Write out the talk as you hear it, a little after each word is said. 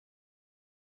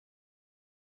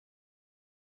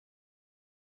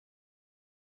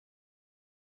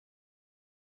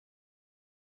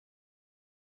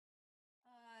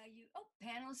Oh,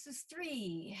 panelist is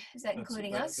 3. Is that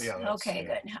including us? Yeah. Okay,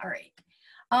 good. All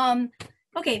right.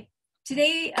 Okay,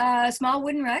 today, small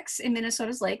wooden wrecks in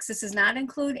Minnesota's lakes. This does not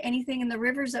include anything in the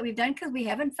rivers that we've done because we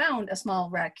haven't found a small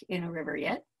wreck in a river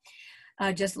yet,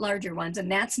 just larger ones,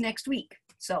 and that's next week.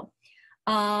 So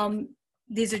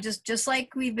these are just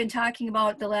like we've been talking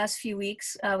about the last few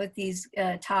weeks with these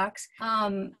talks.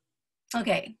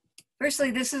 Okay,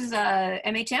 firstly, this is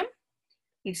MHM.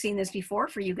 You've seen this before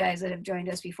for you guys that have joined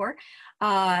us before.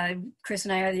 Chris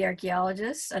and I are the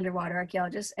archaeologists, underwater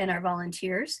archaeologists, and our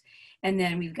volunteers. And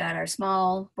then we've got our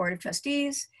small board of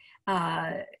trustees,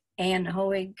 Anne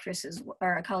Hoig,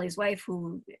 our collie's wife,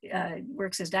 who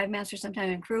works as dive master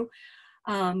sometime in crew.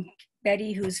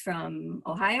 Betty, who's from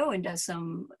Ohio and does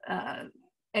some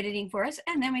editing for us.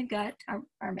 And then we've got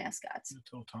our mascots.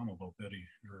 Tell Tom about Betty.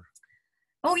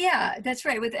 Oh yeah, that's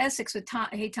right. With Essex, with Tom.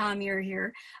 Hey Tom, you're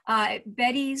here.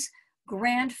 Betty's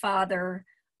grandfather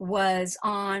was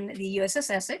on the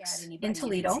USS Essex in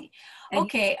Toledo.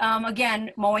 Okay, again,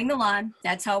 mowing the lawn.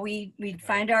 That's how we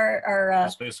find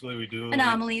our basically we do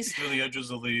anomalies. We do the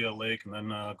edges of the lake and then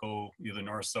go either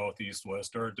north, south, east,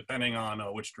 west, or depending on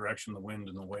which direction the wind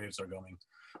and the waves are going.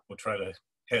 We'll try to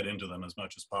head into them as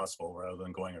much as possible rather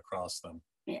than going across them.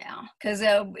 Yeah, because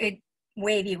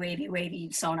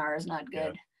wavy sonar is not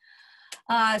good.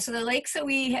 Yeah. So the lakes that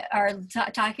we are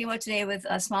talking about today with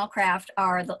a small craft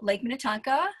are the Lake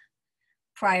Minnetonka,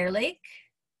 Prior Lake,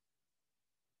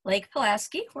 Lake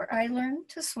Pulaski, where I learned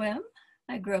to swim.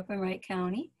 I grew up in Wright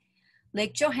County,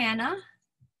 Lake Johanna,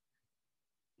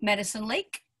 Medicine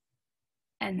Lake,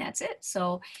 and that's it.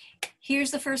 So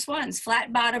here's the first ones,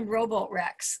 flat bottom rowboat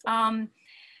wrecks.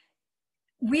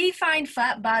 We find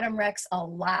flat bottom wrecks a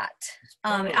lot.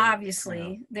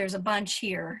 Obviously, there's a bunch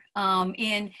here.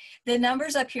 In the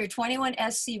numbers up here, 21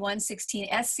 SC 116.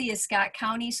 SC is Scott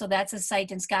County, so that's a site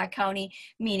in Scott County,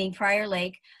 meaning Prior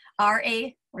Lake. RA,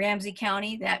 Ramsey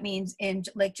County, that means in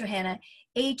Lake Johanna.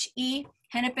 HE,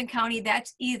 Hennepin County,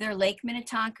 that's either Lake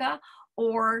Minnetonka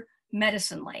or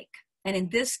Medicine Lake. And in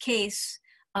this case,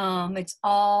 it's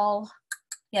all...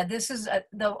 Yeah, this is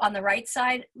on the right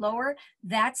side, lower,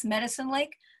 that's Medicine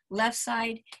Lake. Left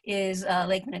side is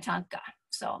Lake Minnetonka.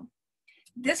 So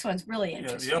this one's really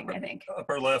interesting, I think.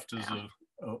 Upper left is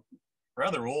a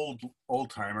rather old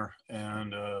timer,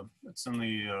 and it's in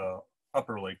the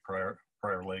upper lake,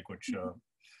 Prior Lake, which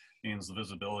means the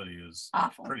visibility is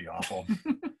pretty awful.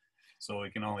 So we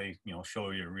can only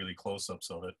show you really close-ups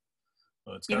of it.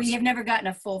 But we have never gotten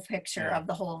a full picture of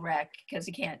the whole wreck because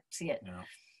you can't see it. Yeah.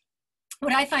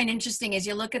 What I find interesting is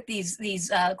you look at these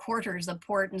quarters, the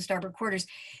port and starboard quarters,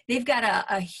 they've got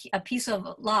a piece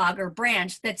of log or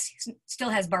branch that still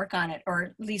has bark on it, or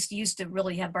at least used to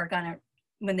really have bark on it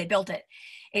when they built it.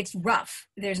 It's rough.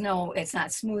 It's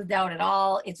not smoothed out at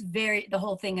all. The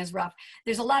whole thing is rough.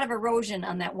 There's a lot of erosion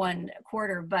on that one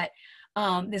quarter, but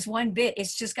this one bit,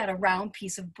 it's just got a round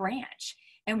piece of branch.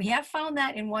 And we have found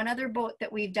that in one other boat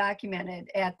that we've documented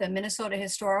at the Minnesota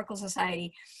Historical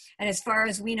Society. And as far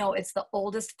as we know, it's the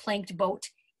oldest planked boat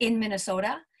in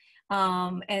Minnesota.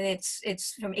 And it's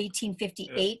from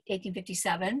 1858,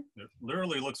 1857. It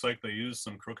literally looks like they used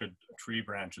some crooked tree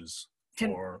branches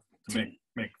to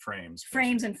make frames.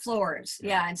 Frames and floors,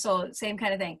 yeah. And so same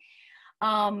kind of thing.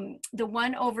 The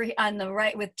one over on the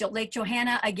right with Lake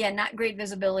Johanna, again, not great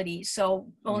visibility,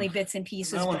 so only bits and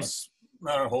pieces. That one's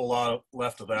not a whole lot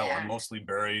left of that one, mostly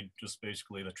buried, just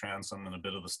basically the transom and a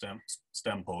bit of the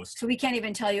stem post. So we can't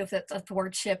even tell you if it's a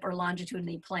thwart ship or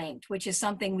longitudinally planked, which is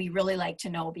something we really like to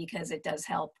know because it does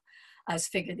help us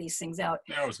figure these things out.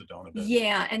 Narrows it down a bit.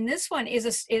 Yeah, and this one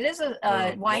is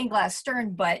a wine glass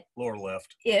stern, but lower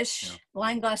left ish,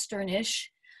 wine glass stern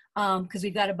ish, because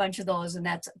we've got a bunch of those, and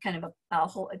that's kind of a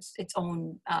whole its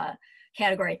own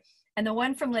category. And the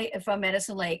one from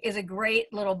Medicine Lake is a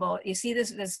great little boat. You see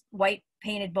this white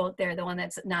painted boat there, the one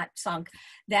that's not sunk.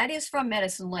 That is from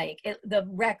Medicine Lake. The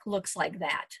wreck looks like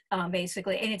that,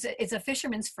 basically. And it's a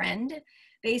fisherman's friend,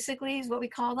 basically, is what we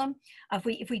call them.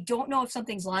 If we don't know if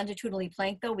something's longitudinally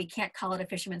planked, though, we can't call it a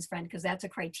fisherman's friend because that's a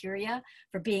criteria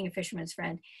for being a fisherman's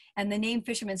friend. And the name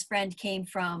fisherman's friend came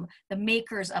from the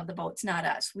makers of the boats, not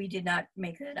us. We did not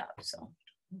make that up, so.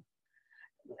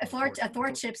 A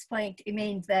thwart ship's planked, it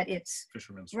means that it's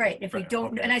fisherman's right. If we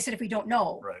don't, and I said if we don't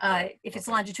know, if it's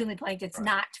longitudinally planked, it's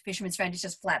not fisherman's friend. It's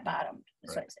just flat bottomed.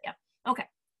 That's what I say. Yeah. Okay.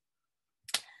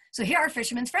 So here are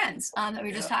fisherman's friends that we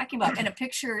were just talking about, and a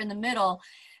picture in the middle.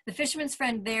 The fisherman's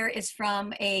friend there is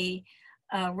from a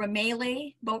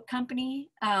Ramele boat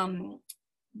company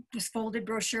this folded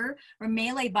brochure.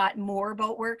 Ramele bought more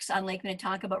boatworks on Lake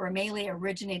Minnetonka, but Ramele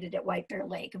originated at White Bear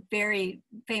Lake, a very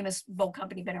famous boat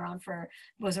company,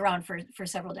 was around for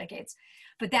several decades.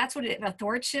 But that's what it,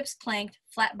 thwart ships, planked,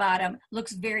 flat bottom,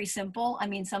 looks very simple. I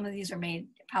mean, some of these are made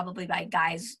probably by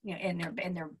guys, you know,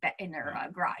 in their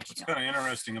garage. What's kind of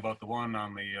interesting about the one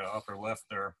on the upper left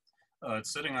there,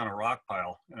 it's sitting on a rock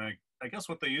pile. And I guess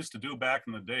what they used to do back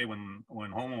in the day when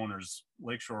homeowners,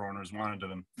 lakeshore owners wanted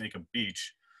to make a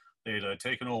beach, they'd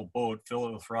take an old boat, fill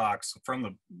it with rocks from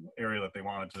the area that they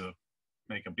wanted to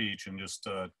make a beach, and just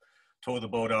tow the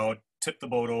boat out, tip the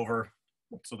boat over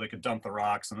so they could dump the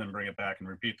rocks and then bring it back and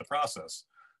repeat the process.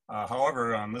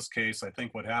 However, on this case, I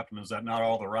think what happened is that not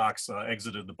all the rocks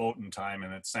exited the boat in time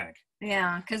and it sank.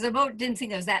 Yeah, because the boat didn't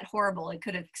think it was that horrible. It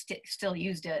could have still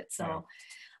used it. So. Yeah.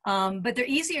 But they're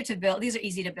easier to build. These are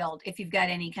easy to build if you've got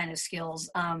any kind of skills.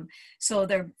 So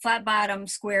they're flat bottom,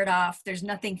 squared off. There's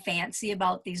nothing fancy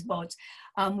about these boats.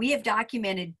 We have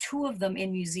documented 2 of them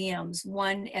in museums,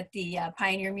 one at the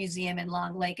Pioneer Museum in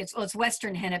Long Lake. It's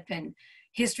Western Hennepin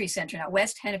History Center now,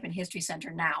 West Hennepin History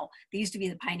Center now. They used to be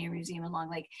the Pioneer Museum in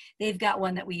Long Lake. They've got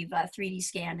one that we've 3D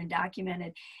scanned and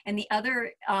documented. And the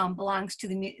other belongs to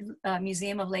the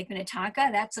Museum of Lake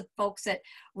Minnetonka. That's the folks that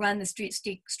run the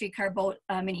streetcar boat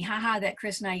Minnehaha that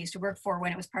Chris and I used to work for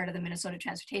when it was part of the Minnesota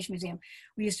Transportation Museum.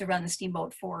 We used to run the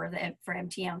steamboat for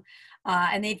MTM.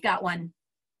 And they've got one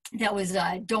that was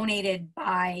donated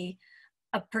by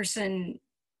a person.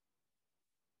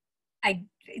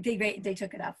 They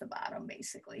took it off the bottom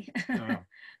basically. Oh.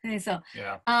 And so,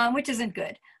 yeah. Which isn't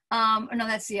good. No,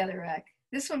 that's the other wreck.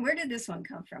 This one, where did this one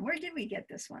come from? Where did we get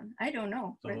this one? I don't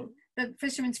know. The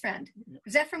Fisherman's Friend.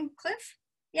 Was that from Cliff?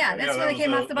 Yeah, that's where it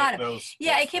came off the bottom.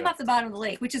 It came off the bottom of the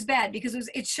lake, which is bad because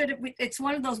it's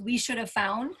one of those we should have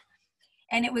found,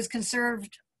 and it was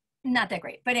conserved. Not that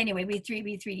great, but anyway, we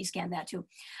 3D scanned that too.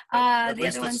 At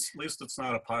least it's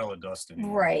not a pile of dust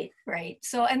anymore. Right.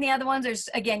 So, and the other ones, there's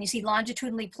again, you see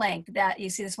longitudinally planked. That you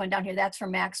see this one down here. That's from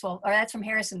Maxwell, or that's from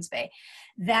Harrison's Bay.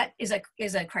 That is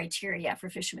a criteria for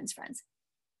Fisherman's Friends.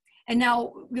 And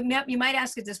now you might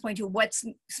ask at this point too, what's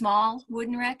small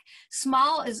wooden wreck?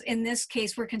 Small is in this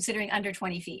case we're considering under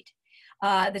 20 feet.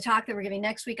 The talk that we're giving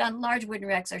next week on large wooden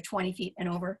wrecks are 20 feet and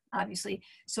over, obviously.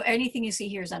 So anything you see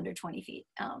here is under 20 feet.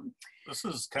 This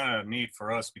is kind of neat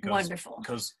for us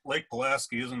because Lake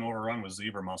Pulaski isn't overrun with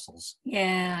zebra mussels.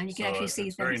 Yeah, and you can actually see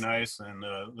it's very nice, and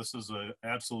this is an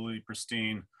absolutely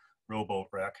pristine rowboat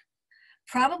wreck.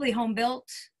 Probably home built.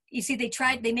 You see,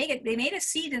 they made a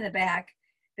seat in the back,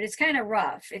 but it's kind of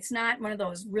rough. It's not one of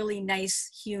those really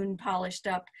nice hewn, polished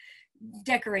up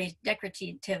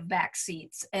decorative back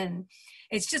seats, and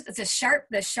it's a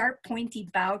sharp pointy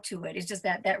bow to it. It's just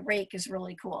that rake is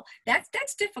really cool.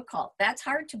 That's difficult. That's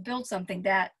hard to build something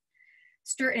that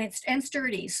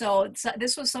sturdy. So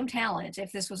this was some talent.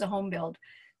 If this was a home build,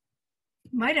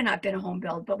 might have not been a home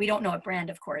build, but we don't know what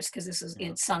brand, of course, because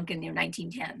it's sunk in the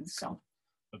 1910s. So.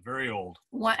 But very old.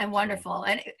 And wonderful.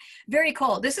 And very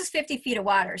cold. This is 50 feet of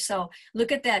water. So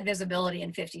look at that visibility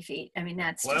in 50 feet. I mean,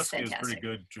 that's just fantastic. Pulaski is pretty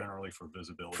good generally for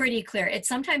visibility. Pretty clear. It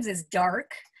sometimes is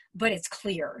dark, but it's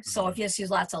clear. Mm-hmm. So if you just use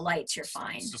lots of lights, you're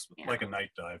fine. It's just like a night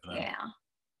dive then. Yeah.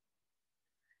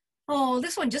 Oh,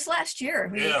 this one just last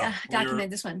year. We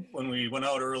documented this one. When we went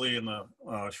out early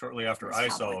shortly after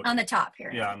ice out. On the top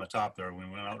here. Yeah, on the top there. We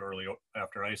went out early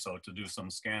after ice out to do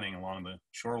some scanning along the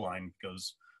shoreline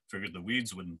because figured the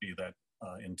weeds wouldn't be that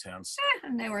intense.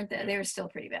 And they weren't there. They were still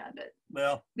pretty bad, but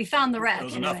well, we found the wreck. It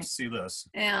was enough to see this.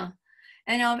 Yeah.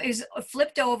 And it was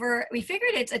flipped over. We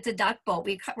figured it's a duck boat.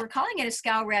 We're calling it a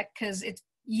scow wreck because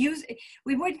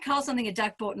we wouldn't call something a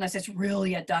duck boat unless it's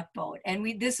really a duck boat.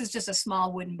 And this is just a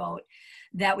small wooden boat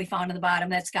that we found on the bottom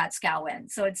that's got scow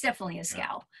ends. So it's definitely a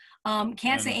scow.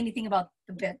 Can't say anything about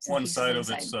the bits. One side of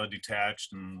it's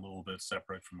detached and a little bit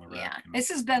separate from the wreck. Yeah, this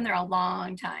has been there a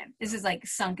long time. This is like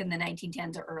sunk in the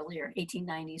 1910s or earlier,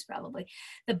 1890s probably.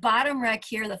 The bottom wreck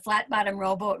here, the flat bottom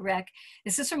rowboat wreck,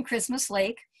 this is from Christmas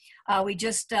Lake. We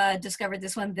just discovered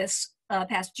this one this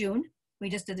past June. We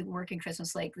just did the work in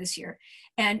Christmas Lake this year.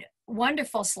 And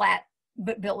wonderful slat,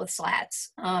 built with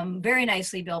slats. Very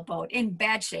nicely built boat, in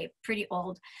bad shape, pretty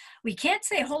old. We can't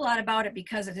say a whole lot about it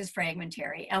because it is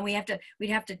fragmentary, and we'd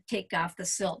have to take off the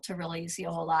silt to really see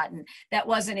a whole lot. And that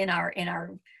wasn't in our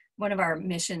one of our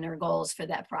mission or goals for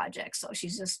that project. So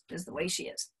she's just is the way she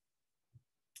is.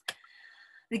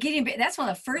 The Gideon Bay, that's one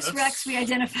of the first wrecks we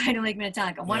identified in Lake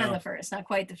Minnetonka. One of the first, not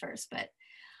quite the first, but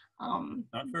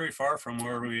not very far from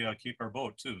where we keep our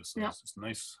boat too. So it's just a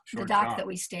nice short the dock jaunt. that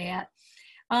we stay at.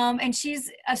 And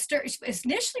she's a stern.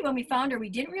 Initially, when we found her, we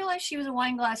didn't realize she was a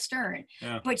wine glass stern.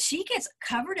 Yeah. But she gets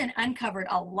covered and uncovered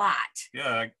a lot.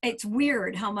 Yeah. It's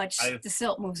weird how much the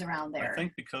silt moves around there. I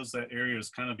think because that area has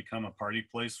kind of become a party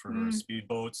place for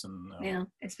speedboats and yeah,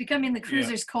 it's becoming the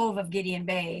Cruiser's Cove of Gideon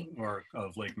Bay, or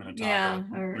of Lake Minnetonka. Yeah,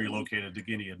 relocated to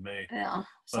Gideon Bay. Yeah.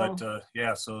 But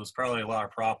so it's probably a lot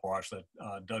of prop wash that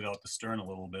dug out the stern a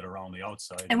little bit around the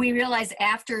outside. And we realized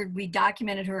after we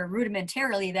documented her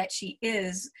rudimentarily that she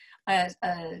is a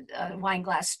wine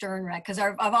glass stern wreck, because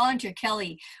our volunteer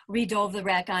Kelly redove the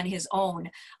wreck on his own.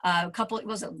 It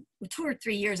was 2 or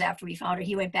 3 years after we found her.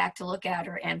 He went back to look at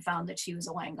her and found that she was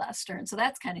a wine glass stern. So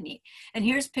that's kind of neat. And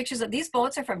here's pictures of these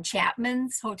boats are from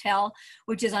Chapman's Hotel,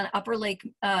 which is on Upper Lake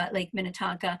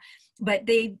Minnetonka. But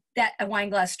a wine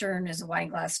glass stern is a wine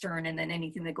glass stern, and then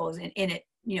anything that goes in it,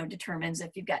 determines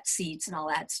if you've got seats and all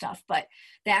that stuff. But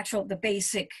the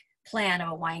basic plan of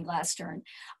a wine glass stern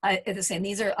is the same.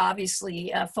 These are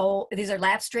obviously these are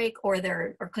lapstrake or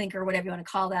clinker, whatever you want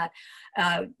to call that.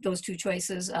 Those two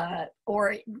choices,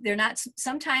 or they're not.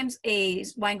 Sometimes a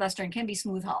wine glass stern can be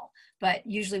smooth hull, but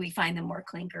usually we find them more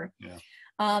clinker. Yeah.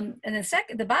 And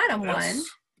the bottom one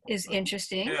is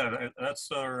interesting. Yeah,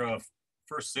 that's our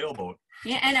first sailboat.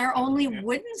 Yeah, and our only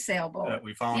wooden sailboat that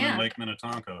we found in Lake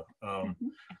Minnetonka.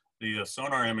 The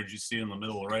sonar image you see in the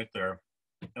middle right there,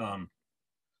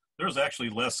 there's actually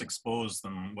less exposed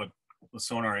than what the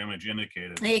sonar image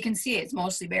indicated. Yeah, you can see it's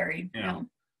mostly buried. Yeah.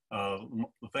 The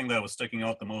thing that was sticking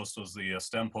out the most was the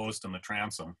stem post and the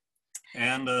transom,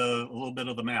 and a little bit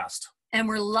of the mast. And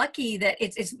we're lucky that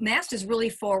its mast is really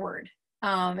forward.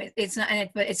 It's not,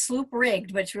 but it's sloop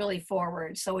rigged, but it's really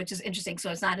forward. So which is interesting.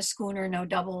 So it's not a schooner, no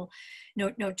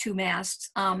two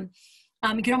masts.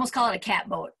 You can almost call it a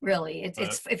catboat, really. If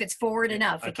it's forward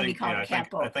enough, it can be called a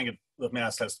catboat. I think the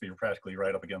mast has to be practically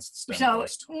right up against the stem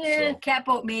post.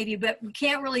 Catboat maybe, but we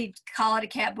can't really call it a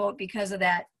catboat because of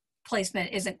that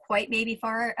placement isn't quite maybe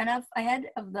far enough ahead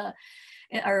of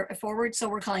or forward. So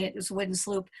we're calling it this wooden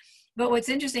sloop. But what's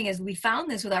interesting is we found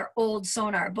this with our old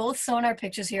sonar. Both sonar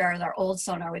pictures here are with our old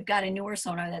sonar. We've got a newer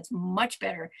sonar that's much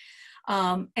better.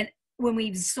 And when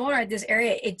we sonared this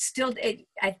area,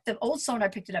 the old sonar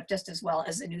picked it up just as well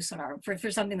as the new sonar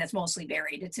for something that's mostly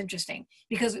buried. It's interesting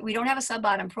because we don't have a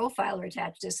sub-bottom profiler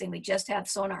attached to this thing. We just have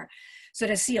sonar. So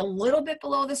to see a little bit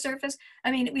below the surface,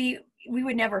 I mean, we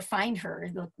would never find her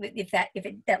if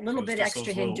that little bit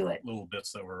extra didn't do it. Little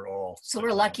bits that were all. So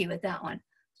we're lucky with that one.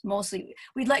 Mostly,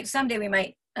 someday we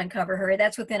might uncover her.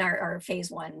 That's within our phase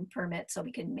 1 permit, so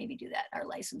we can maybe do that. Our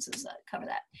licenses cover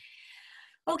that.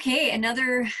 Okay,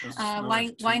 another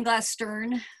wine glass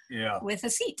stern with a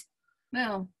seat.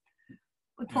 Well,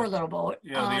 poor little boat.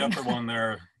 Yeah, the upper one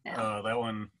there, that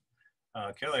one,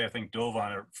 Kelly, I think, dove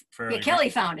on it fairly. Yeah, Kelly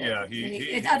found it.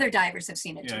 Yeah, other divers have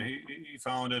seen it too. Yeah, he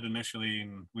found it initially,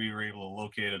 and we were able to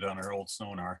locate it on our old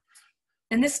sonar.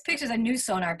 And this picture is a new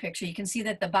sonar picture. You can see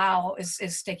that the bow is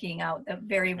sticking out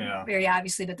very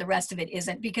obviously, but the rest of it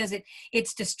isn't because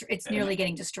it's nearly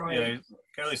getting destroyed. Yeah,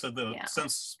 Kelly said that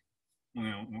since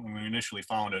when we initially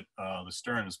found it, the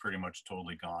stern is pretty much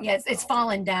totally gone. Yeah, it's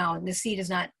fallen down. The seat is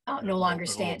no longer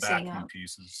staying up.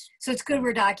 Pieces. So it's good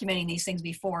we're documenting these things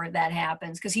before that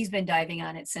happens because he's been diving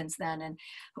on it since then, and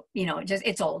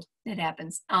it's old. It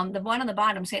happens. The one on the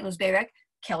bottom, St. Louis Bay Wreck,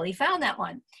 Kelly found that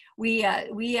one. He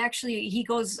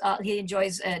enjoys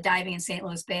diving in St.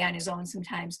 Louis Bay on his own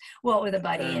sometimes, with a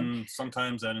buddy. And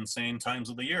sometimes at insane times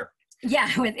of the year. Yeah,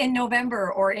 in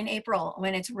November or in April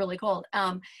when it's really cold.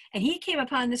 And he came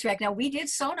upon this wreck. Now, we did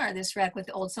sonar this wreck with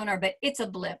the old sonar, but it's a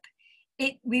blip.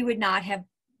 We would not have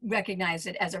recognized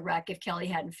it as a wreck if Kelly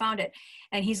hadn't found it.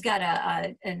 And he's got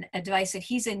a device that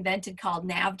he's invented called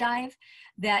NavDive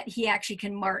that he actually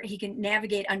can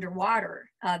navigate underwater.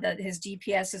 His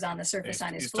GPS is on the surface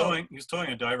on his float. He's towing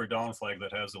a diver down flag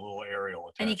that has a little aerial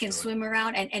attached. And he can swim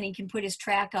around and he can put his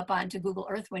track up onto Google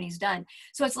Earth when he's done.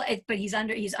 So but he's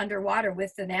underwater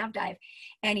with the NavDive.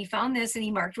 And he found this and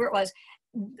he marked where it was.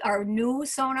 Our new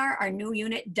sonar, our new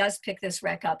unit does pick this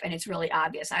wreck up, and it's really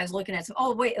obvious. I was looking at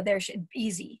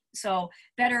easy. So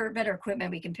better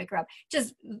equipment, we can pick her up.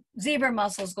 Just zebra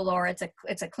mussels galore. It's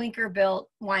a clinker built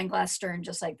wine glass stern,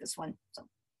 just like this one. So,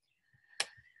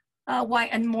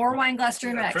 and more wine glass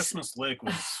stern wrecks. Christmas Lake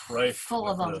was rife full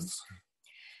of them.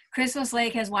 Christmas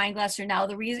Lake has wine glass stern. Now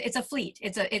the reason it's a fleet,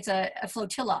 it's a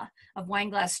flotilla of wine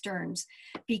glass sterns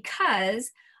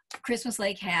because Christmas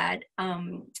Lake had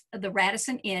the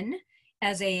Radisson Inn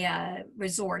as a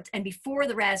resort, and before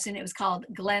the Radisson, it was called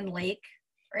Glen Lake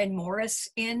and Morris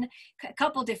Inn, a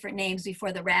couple different names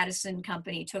before the Radisson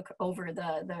company took over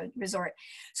the resort.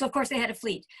 So of course they had a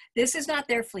fleet. This is not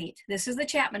their fleet. This is the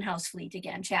Chapman House fleet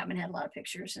again. Chapman had a lot of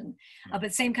pictures, and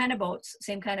but same kind of boats,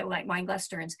 same kind of like wine glass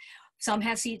sterns. Some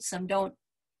have seats, some don't.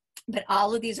 But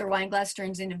all of these are wine glass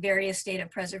sterns in a various state of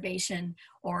preservation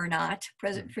or not.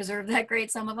 Preserve that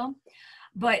great, some of them.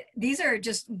 But these are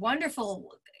just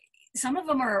wonderful. Some of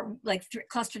them are like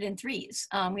clustered in threes.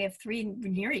 We have three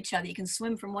near each other. You can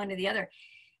swim from one to the other.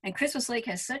 And Christmas Lake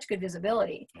has such good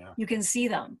visibility. Yeah. You can see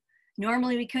them.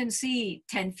 Normally we couldn't see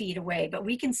 10 feet away, but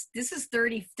we can, this is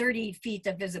 30 feet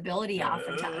of visibility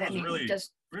oftentimes. I mean, really,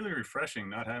 just really refreshing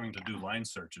not having to do line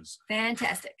searches.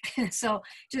 Fantastic. So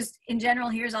just in general,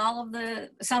 here's all of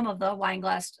some of the wine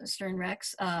glass stern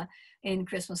wrecks in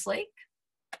Christmas Lake.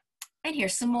 And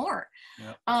here's some more.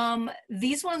 Yep.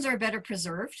 These ones are better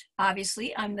preserved,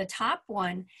 obviously. On the top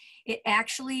one, it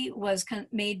actually was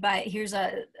made by, here's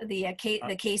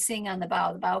the casing on the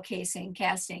bow casting.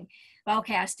 Bow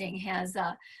casting has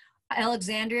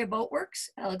Alexandria Boatworks,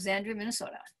 Alexandria,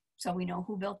 Minnesota. So we know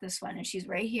who built this one, and she's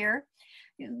right here.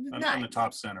 On the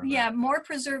top center. Yeah, there. More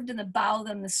preserved in the bow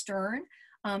than the stern.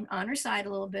 On her side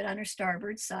a little bit, on her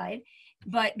starboard side.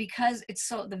 But because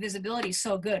the visibility is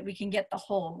so good, we can get the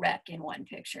whole wreck in one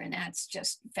picture, and that's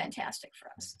just fantastic for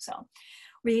us. So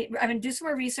I'm going to do some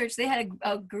more research. They had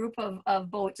a group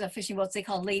of boats, fishing boats they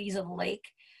call Ladies of the Lake,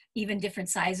 even different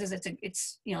sizes.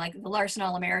 It's like the Larson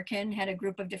All-American had a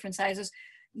group of different sizes.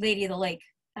 Lady of the Lake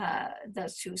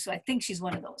does too, so I think she's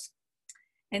one of those.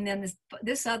 And then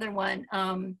this other one,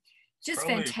 just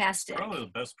fantastic. Probably the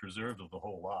best preserved of the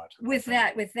whole lot. With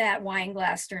that wine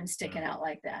glass stern sticking out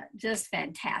like that, just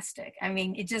fantastic. I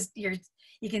mean, it just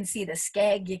you can see the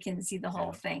skeg, you can see the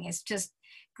whole thing. It's just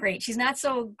great. She's not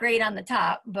so great on the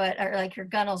top, but like her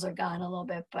gunnels are gone a little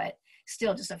bit, but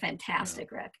still just a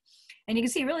fantastic wreck. And you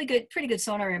can see pretty good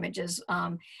sonar images.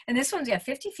 And this one's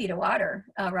 50 feet of water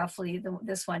roughly.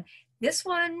 This one.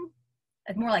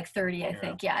 More like 30, I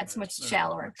think. Yeah, it's much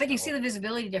shallower. But you see the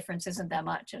visibility difference isn't that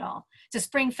much at all. It's a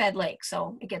spring-fed lake,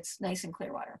 so it gets nice and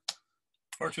clear water.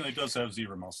 Fortunately, it does have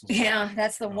zebra mussels. Yeah,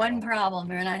 that's the one problem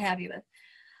we're not happy with.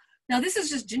 Now, this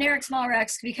is just generic small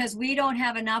wrecks because we don't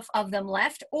have enough of them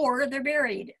left, or they're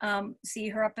buried. See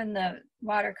her up in the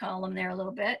water column there a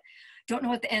little bit. Don't know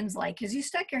what the end's like because you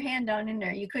stuck your hand down in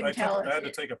there. You couldn't tell. I had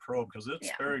to take a probe because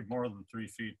it's buried more than 3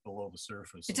 feet below the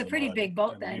surface. It's a pretty big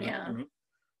boat then,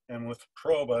 And with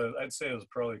probe, I'd say it was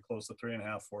probably close to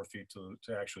 3.5, 4 feet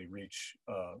to actually reach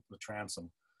the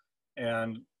transom.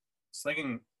 And it's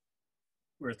thinking,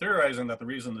 we're theorizing that the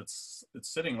reason it's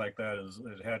sitting like that is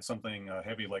it had something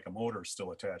heavy like a motor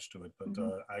still attached to it. But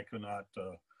I could not,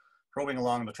 probing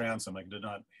along the transom, I did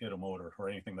not hit a motor or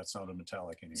anything that sounded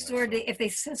metallic anyway. So if they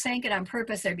sank it on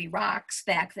purpose, thered be rocks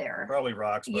back there. Probably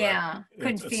rocks. But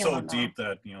couldn't feel them. It's so deep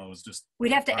that it was just.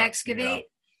 We'd have to excavate. Yeah.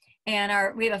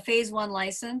 And we have a phase 1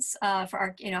 license for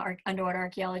our underwater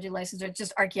archaeology license, or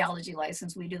just archaeology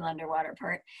license. We do the underwater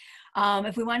part.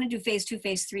 If we want to do phase 2,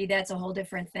 phase 3, that's a whole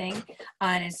different thing,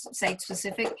 and it's site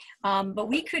specific. But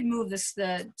we could move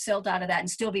the silt out of that and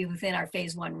still be within our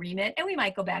phase 1 remit, and we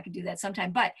might go back and do that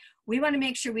sometime. But we want to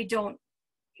make sure we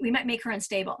might make her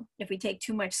unstable. If we take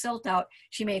too much silt out,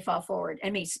 she may fall forward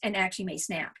and actually may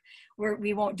snap.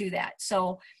 We won't do that.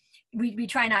 So. We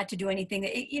try not to do anything.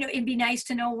 It'd be nice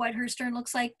to know what her stern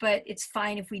looks like, but it's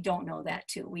fine if we don't know that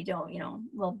too. We don't,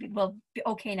 we'll be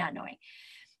okay not knowing.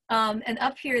 And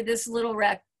up here, this little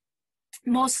wreck,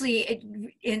 mostly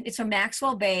it's from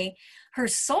Maxwell Bay. Her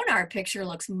sonar picture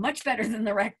looks much better than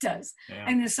the wreck does. Yeah.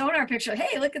 And the sonar picture,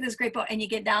 hey, look at this great boat. And you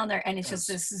get down there and it's just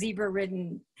this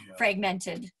zebra-ridden,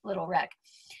 fragmented little wreck.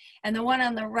 And the one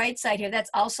on the right side here,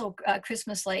 that's also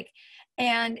Christmas Lake.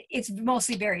 And it's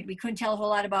mostly buried. We couldn't tell a whole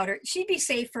lot about her. She'd be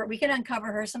safer. We could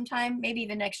uncover her sometime, maybe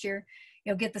even next year,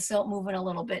 get the silt moving a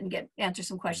little bit and answer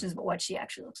some questions about what she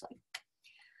actually looks like.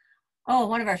 Oh,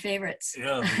 one of our favorites.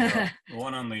 Yeah, the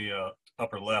one on the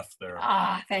upper left there.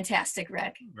 Ah, fantastic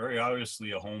wreck. Very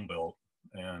obviously a home built.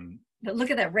 But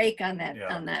look at that rake on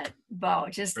that bow.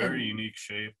 Just very unique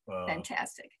shape.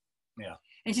 Fantastic. Yeah.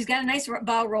 And she's got a nice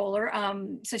bow roller.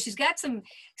 So she's got some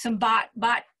bot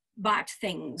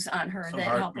things on her that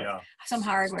help her. Some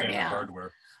hardware. Standard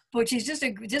hardware. But she's just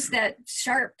that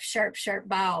sharp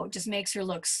bow just makes her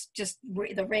look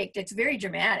the rake. It's very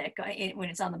dramatic when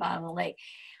it's on the bottom of the lake.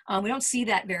 We don't see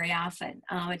that very often.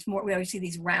 It's more, we always see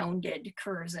these rounded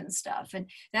curves and stuff. And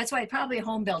that's why probably a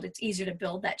home build, it's easier to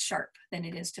build that sharp than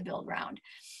it is to build round.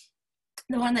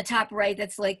 The one on the top right,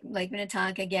 that's Lake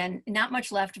Minnetonka, again, not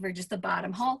much left of her, just the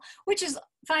bottom hull, which is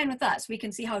fine with us. We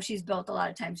can see how she's built a lot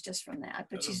of times just from that.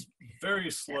 But she's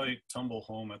very slight tumble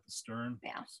home at the stern.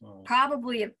 Yeah, so.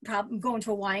 probably going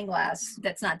to a wine glass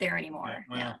that's not there anymore.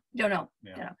 Well, don't know.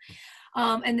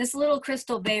 And this little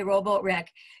Crystal Bay rowboat wreck,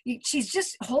 she's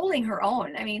just holding her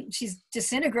own. I mean, she's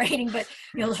disintegrating, but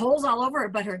holes all over her.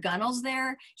 But her gunnel's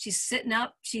there. She's sitting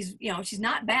up. She's she's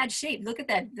not bad shape. Look at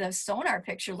that. The sonar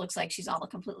picture looks like she's all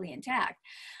completely intact.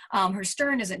 Her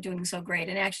stern isn't doing so great,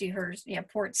 and actually her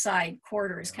port side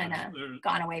quarter is kind of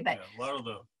gone away. But a lot of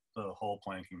the hull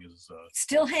planking is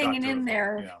still hanging in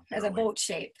there as a boat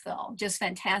shape, though. Just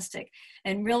fantastic,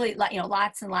 and really,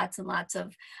 lots and lots and lots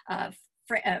of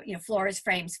floors,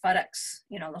 frames, futtocks,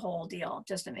 the whole deal.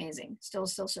 Just amazing. Still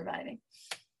surviving.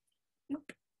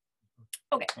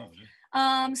 Okay.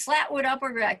 Slatwood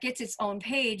Upward Wreck gets its own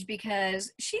page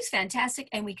because she's fantastic,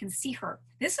 and we can see her.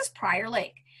 This is Prior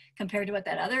Lake compared to what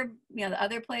that other, the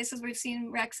other places we've seen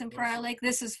wrecks in Prior Lake.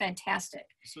 This is fantastic.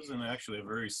 This is actually a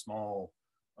very small,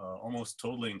 almost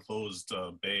totally enclosed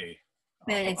bay.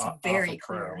 Man, it's very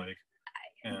clear. Lake.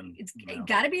 And it's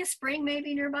got to be a spring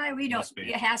maybe nearby. We don't.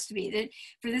 It has to be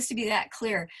for this to be that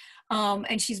clear.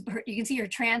 And you can see her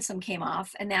transom came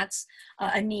off, and that's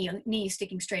a knee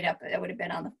sticking straight up. That would have been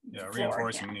on the floor.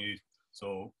 Reinforcing knee.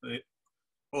 So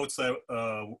boats that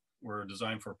were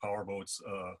designed for power boats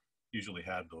usually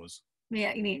had those.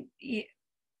 Yeah, you mean.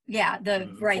 Yeah,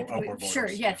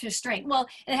 for strength. Well,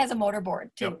 it has a motor board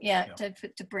too. To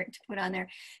put on there,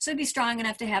 so it'd be strong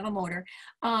enough to have a motor.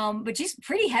 But she's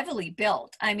pretty heavily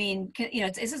built. I mean,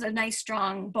 this is a nice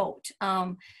strong boat.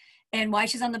 And why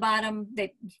she's on the bottom,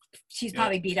 she's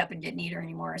probably beat up and didn't need her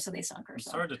anymore, so they sunk her.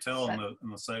 It's hard to tell in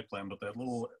the site plan, but that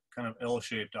little kind of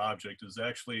L-shaped object is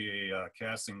actually a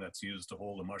casting that's used to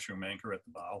hold a mushroom anchor at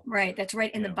the bow. Right, that's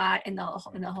right in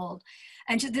the hold.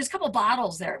 And there's a couple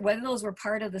bottles there. Whether those were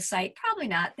part of the site, probably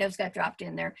not. Those got dropped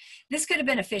in there. This could have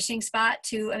been a fishing spot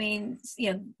too. I mean,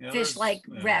 fish like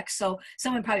wrecks. So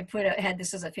someone probably had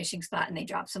this as a fishing spot, and they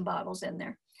dropped some bottles in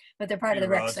there. But they're part of the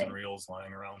wreck site. And reels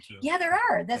lying around too. Yeah, there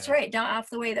are. That's right. Down off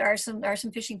the way, there are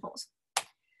some fishing poles.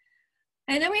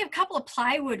 And then we have a couple of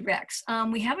plywood wrecks.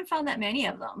 We haven't found that many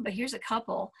of them, but here's a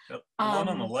couple. Yep. The one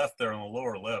on the left there, on the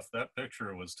lower left, that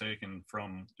picture was taken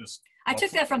from just... I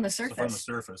took that from the surface. From the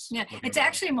surface. Yeah, it's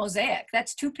actually a mosaic.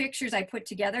 That's two pictures I put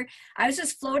together. I was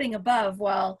just floating above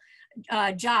while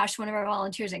Josh, one of our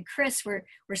volunteers, and Chris were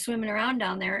swimming around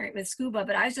down there with scuba,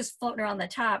 but I was just floating around the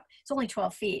top. It's only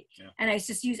 12 feet. Yeah. And I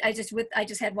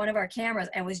just had one of our cameras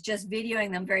and was just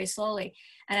videoing them very slowly.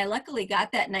 And I luckily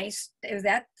got that nice,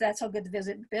 that's how good the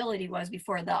visibility was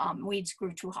before the weeds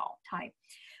grew too high.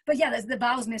 But yeah, the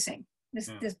bow's missing.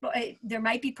 There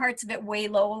might be parts of it way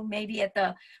low, maybe at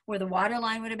where the water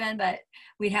line would have been, but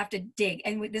we'd have to dig.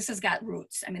 And this has got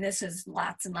roots. I mean, this is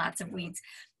lots and lots of weeds.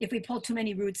 If we pull too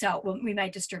many roots out, we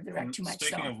might disturb the wreck too much.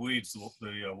 Speaking of weeds,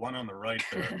 the one on the right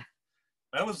there,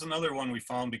 that was another one we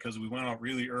found because we went out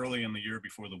really early in the year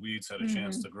before the weeds had a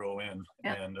chance to grow in.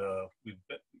 Yep. And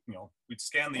we'd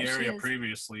scanned the area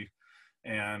previously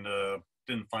and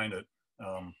didn't find it.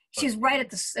 She's right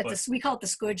at the we call it the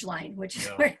scudge line, which is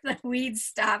where the weeds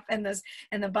stop and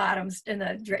the bottoms and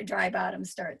the dry bottom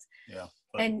starts. Yeah.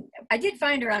 And I did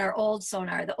find her on our old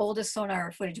sonar, the oldest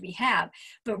sonar footage we have,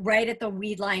 but right at the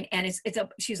weed line, and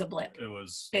she's a blip. It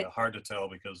was hard to tell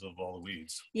because of all the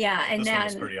weeds. Yeah, and then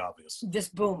it's pretty obvious.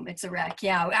 Just boom, it's a wreck.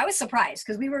 Yeah, I was surprised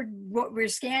because we were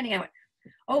scanning. I went,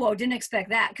 oh, didn't expect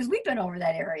that, because we've been over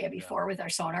that area before with our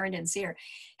sonar and didn't see her.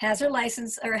 Has her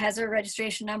license or has her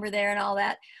registration number there and all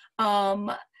that.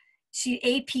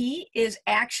 AP is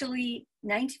actually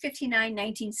 1959,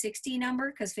 1960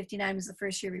 number, because 59 was the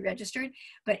first year we registered,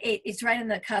 but it's right on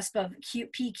the cusp of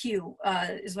PQ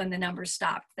is when the numbers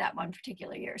stopped that one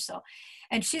particular year. So,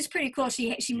 and she's pretty cool.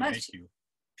 She must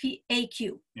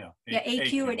AQ. Yeah,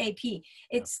 AQ and AP.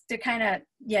 They're kind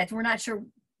of, we're not sure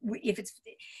if it's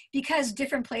because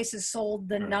different places sold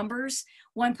the numbers.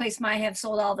 One place might have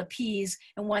sold all the P's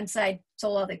and one side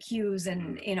sold all the Q's,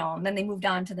 and and then they moved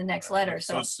on to the next letter.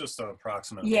 So it's just an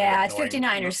approximate. Yeah, it's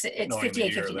 59 or it's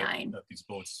 58, 59. That these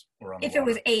boats were on. If it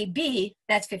was AB,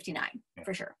 that's 59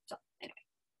 for sure. So anyway.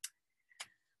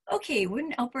 Okay,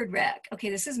 wooden upward wreck.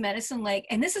 Okay, this is Medicine Lake,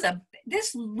 and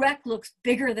this wreck looks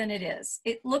bigger than it is.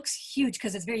 It looks huge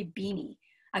because it's very beamy.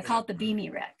 I call it the beamy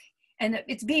wreck. And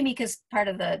it's beamy because part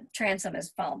of the transom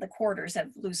has fallen. The quarters have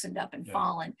loosened up and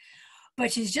fallen.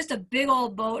 But she's just a big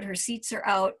old boat. Her seats are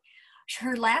out.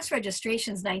 Her last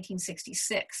registration is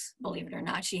 1966, believe it or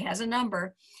not. She has a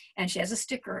number and she has a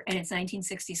sticker, and it's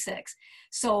 1966.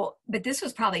 So, but this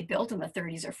was probably built in the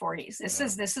 30s or 40s.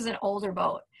 This is an older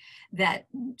boat that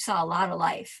saw a lot of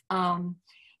life and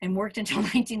worked until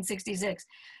 1966.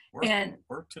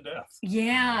 Worked to death.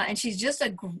 Yeah, and she's just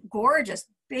a gorgeous,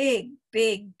 big,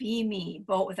 beamy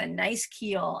boat with a nice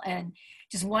keel, and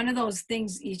just one of those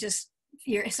things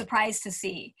you're surprised to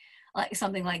see, like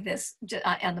something like this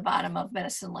on the bottom of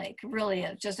Medicine Lake. Really,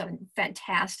 just a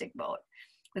fantastic boat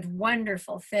with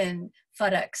wonderful thin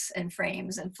futtocks and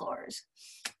frames and floors.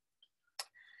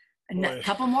 And a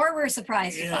couple more we're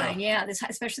surprised to find. Yeah,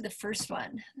 especially the first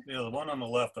one. Yeah, the one on the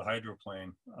left, the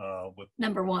hydroplane with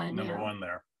number one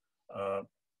there.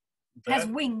 Has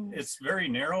wings. It's very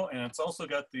narrow, and it's also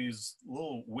got these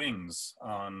little wings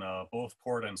on both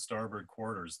port and starboard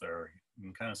quarters there. You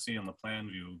can kind of see in the plan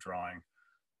view drawing.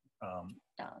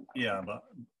 Yeah, but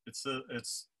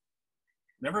it's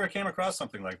never came across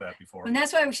something like that before. And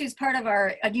that's why she's part of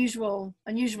our unusual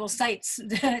sights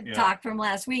talk from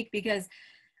last week, because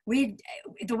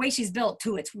the way she's built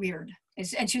too, it's weird.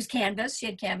 And she was canvas. She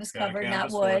had canvas covered,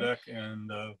 canvas, not wood. Deck,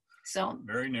 and so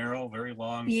very narrow, very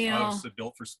long. Yeah, obviously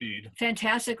built for speed.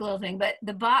 Fantastic little thing. But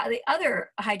the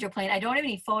other hydroplane, I don't have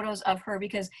any photos of her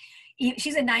because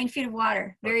she's in 9 feet of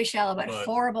water, very shallow, but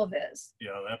horrible viz.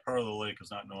 Yeah, that part of the lake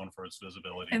is not known for its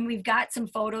visibility. And we've got some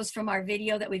photos from our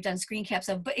video that we've done screen caps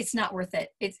of, but it's not worth it.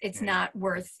 It's not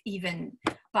worth even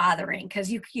bothering,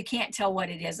 because you can't tell what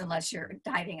it is unless you're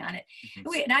diving on it.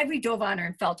 And I've dove on her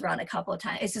and felt around a couple of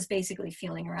times. It's just basically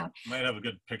feeling around. You might have a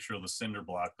good picture of the cinder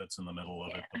block that's in the middle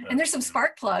of it. And there's some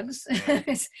spark plugs.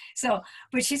 So,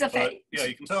 but she's yeah,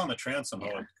 you can tell on the transom how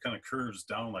it kind of curves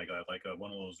down like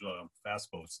one of those fast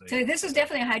boats. So this is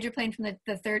definitely a hydroplane from the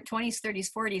 20s, 30s,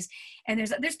 40s. And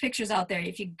there's pictures out there.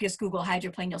 If you just Google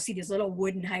hydroplane, you'll see these little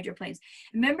wooden hydroplanes.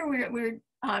 Remember, when we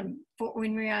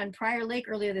were on Prior Lake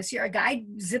earlier this year, a guy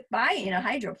zipped by in a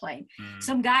hydroplane.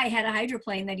 Some guy had a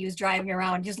hydroplane that he was driving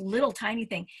around, just little tiny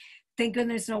thing. Thank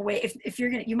goodness, no way. If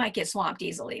you might get swamped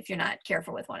easily if you're not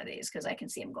careful with one of these, because I can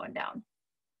see them going down.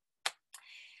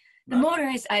 The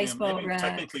motorized ice boat, right?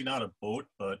 Technically not a boat,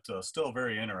 but still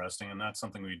very interesting, and that's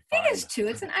something we'd find. It is too.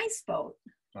 It's an ice boat.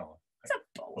 Oh, it's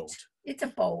a boat. It's a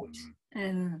boat,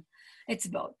 and it's a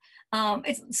boat.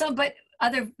 But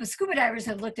other scuba divers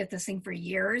have looked at this thing for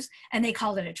years, and they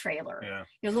called it a trailer. Yeah.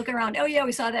 You look around. Oh yeah,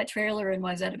 we saw that trailer in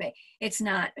Wayzata Bay. It's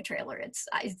not a trailer.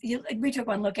 We took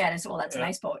one look at it and said, well, that's an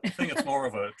ice boat. I think it's more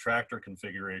of a tractor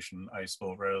configuration ice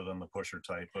boat rather than the pusher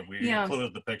type. But we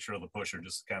included the picture of the pusher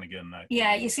just to kind of get an idea.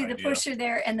 Yeah, you see the pusher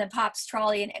there and the Pops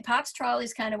trolley. And Pops trolley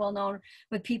is kind of well known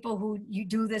with people who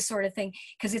do this sort of thing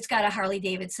because it's got a Harley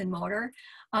Davidson motor.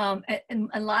 And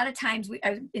a lot of times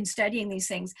in studying these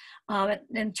things,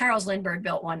 and Charles Lindbergh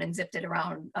built one and zipped it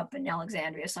around up in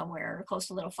Alexandria somewhere close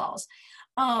to Little Falls.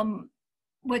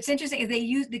 What's interesting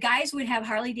is the guys would have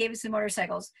Harley Davidson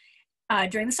motorcycles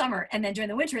during the summer, and then during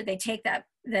the winter they take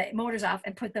the motors off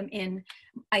and put them in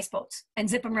ice boats and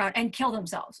zip them around and kill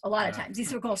themselves a lot of times.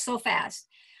 These would go so fast.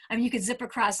 I mean, you could zip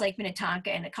across Lake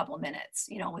Minnetonka in a couple of minutes,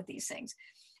 with these things.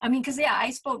 I mean, because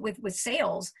ice boat with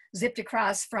sails zipped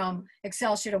across from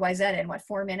Excelsior to Wayzata in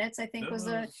 4 minutes, I think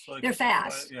they're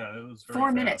fast. Yeah, it was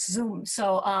 4 minutes, zoom.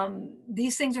 So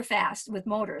these things are fast with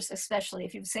motors, especially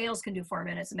if sails can do 4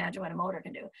 minutes, imagine what a motor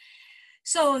can do.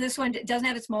 So this one doesn't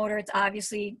have its motor. It's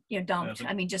obviously dumped.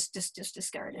 I mean, just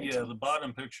discarded. Yeah, the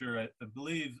bottom picture, I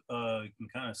believe you can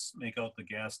kind of make out the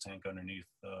gas tank underneath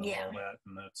all that,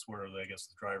 and that's where I guess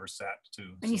the driver sat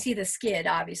too. And you see the skid,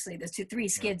 obviously. The 3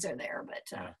 skids are there, but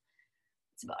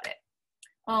that's about it.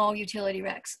 Oh, utility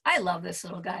wrecks. I love this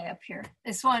little guy up here.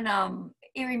 This one,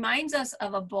 it reminds us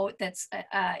of a boat that's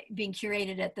being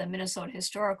curated at the Minnesota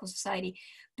Historical Society,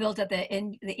 built at the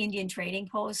Indian Trading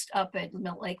Post up at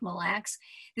Lake Mille Lacs.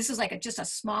 This is like just a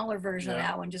smaller version of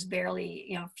that one, just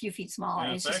barely, a few feet smaller.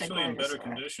 Yeah, it's actually in better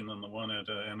condition than the one at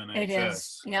MNHS. It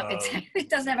is. It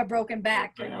doesn't have a broken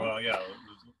back. Well, yeah.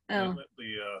 The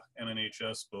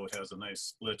MNHS boat has a nice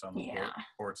split on the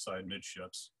port side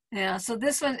midships. Yeah, so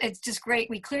this one, it's just great.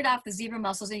 We cleared off the zebra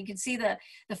mussels, and you can see the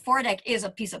foredeck is a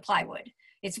piece of plywood.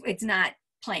 It's not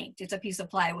planked. It's a piece of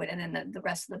plywood, and then the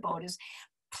rest of the boat is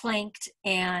planked,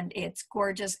 and it's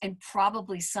gorgeous and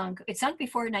probably sunk. It sunk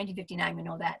before 1959, we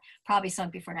know that. Probably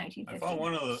sunk before 1950. I thought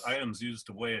one of the items used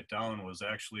to weigh it down was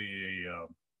actually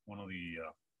one of the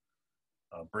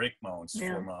brake mounts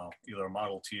from either a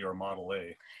Model T or Model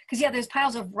A. Because there's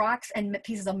piles of rocks and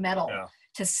pieces of metal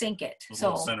to sink it.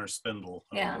 The center spindle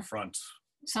on the front.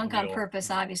 Sunk on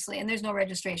purpose, obviously, and there's no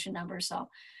registration number, so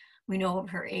we know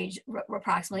her age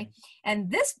approximately. And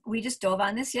this, we just dove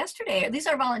on this yesterday. At least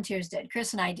our volunteers did.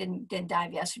 Chris and I didn't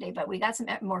dive yesterday, but we got some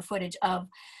more footage of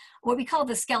what we call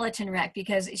the skeleton wreck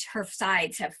because her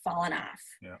sides have fallen off.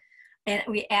 Yeah. And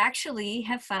we actually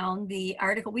have found the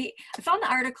article. I found the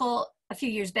article a few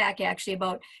years back, actually,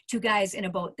 about 2 guys in a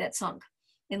boat that sunk.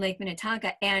 in Lake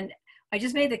Minnetonka. And I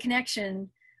just made the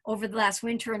connection over the last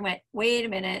winter and went, wait a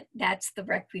minute, that's the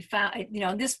wreck we found. You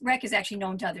know, this wreck is actually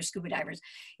known to other scuba divers.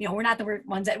 You know, we're not the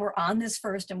ones that were on this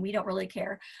first, and we don't really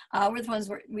care. We're the ones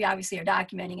we obviously are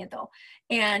documenting it though.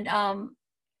 And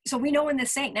so we know when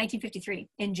this sank, 1953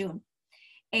 in June.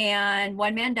 And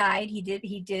one man died. He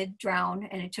did drown,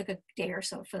 and it took a day or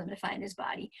so for them to find his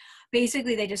body.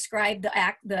 Basically, they described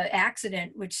the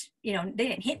accident, which, you know, they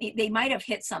didn't hit. They might have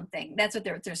hit something. That's what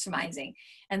they're surmising,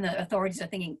 and the authorities are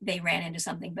thinking they ran into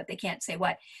something, but they can't say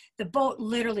what. The boat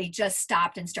literally just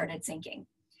stopped and started sinking.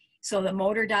 So the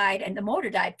motor died, and the motor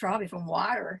died probably from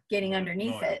water getting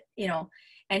underneath it, you know.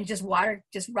 And just water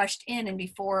just rushed in, and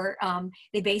before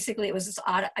it was just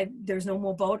there's no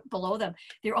more boat below them.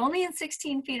 They're only in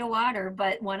 16 feet of water,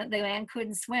 but one of the man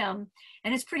couldn't swim,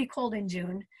 and it's pretty cold in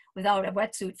June without a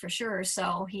wetsuit for sure.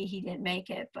 So he didn't make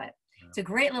it, but it's a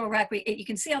great little wreck. You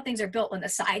can see how things are built when the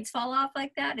sides fall off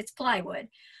like that. It's plywood.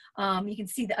 You can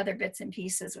see the other bits and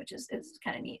pieces, which is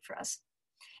kind of neat for us.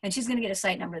 And she's going to get a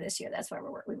site number this year. That's why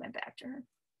we went back to her.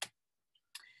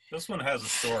 This one has a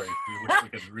story. We wish we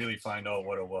could really find out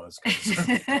what it was.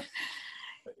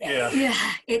 Yeah.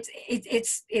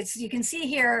 It's you can see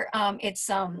here. It's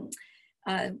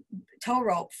tow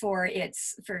rope for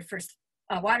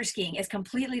water skiing is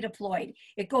completely deployed.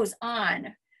 It goes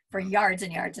on for yards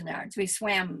and yards and yards.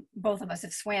 Both of us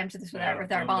have swam to this with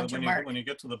our volunteer Mark. When you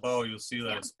get to the bow, you'll see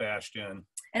that it's bashed in.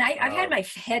 And I've had my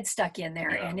head stuck in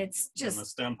there, and it's just... And the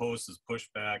stem post is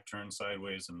pushed back, turned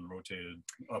sideways, and rotated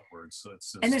upwards. So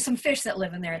it's just, and there's some fish that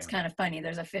live in there. It's kind of funny.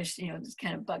 There's a fish, you know, it's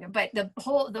kind of bugging. But the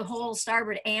whole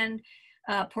starboard and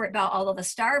port bow, although the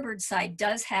starboard side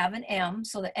does have an M,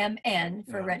 so the MN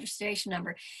for registration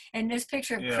number. And this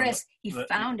picture of Chris, he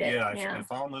found it. I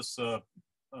found this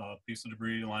piece of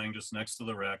debris lying just next to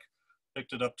the wreck.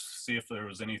 Picked it up to see if there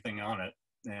was anything on it,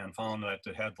 and found that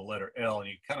it had the letter L, and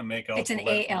you kind of make out it's an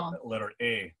letter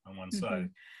A on one side.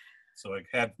 So I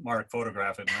had Mark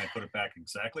photograph it, and I put it back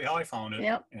exactly how I found it.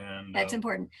 Yep, and that's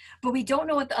important. But we don't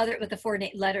know what the 4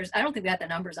 letters. I don't think we got the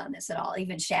numbers on this at all.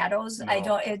 Even shadows.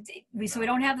 No. So we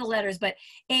don't have the letters. But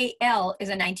AL is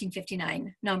a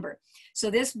 1959 number.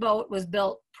 So this boat was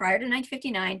built prior to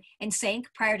 1959 and sank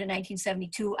prior to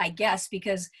 1972, I guess,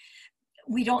 because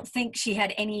we don't think she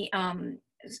had any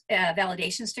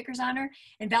validation stickers on her,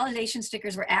 and validation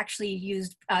stickers were actually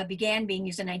began being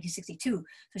used in 1962.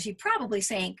 So she probably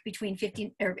sank between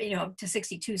 50 or to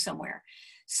 62 somewhere.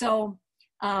 So,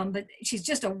 but she's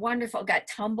just a wonderful, got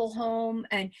tumble home,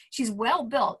 and she's well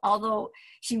built. Although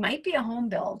she might be a home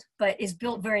build, but is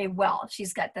built very well.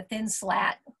 She's got the thin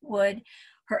slat wood.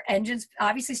 Her engine's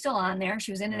obviously still on there.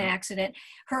 She was in an accident.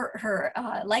 Her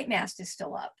light mast is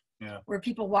still up. Yeah. Were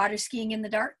people water skiing in the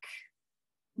dark?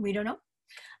 We don't know.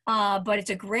 But it's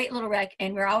a great little wreck,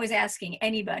 and we're always asking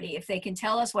anybody if they can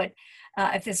tell us what,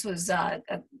 if this was a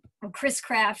Chris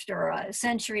Craft or a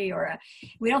Century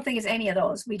we don't think it's any of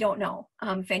those. We don't know.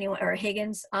 If anyone, or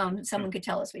Higgins, someone could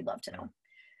tell us, we'd love to know.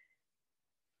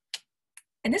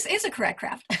 And this is a correct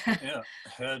craft.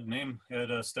 Had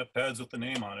step pads with the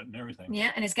name on it and everything.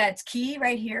 Yeah, and it's got its key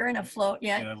right here and a float.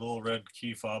 Yeah, a little red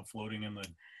key fob floating in the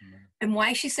and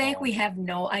why she sank, we have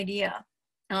no idea.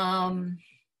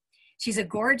 She's a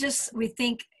gorgeous, we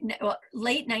think,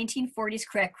 late 1940s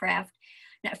correct craft,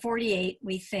 48,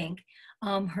 we think.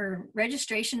 Her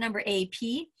registration number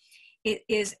AP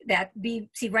is that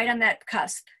see right on that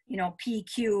cusp,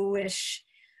 PQ-ish.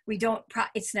 We don't,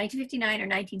 it's 1959 or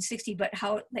 1960, but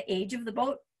how the age of the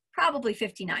boat, probably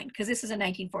 59, because this is a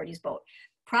 1940s boat.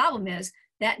 Problem is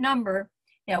that number,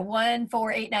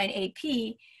 1489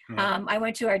 AP, I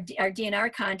went to our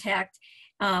DNR contact.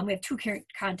 We have 2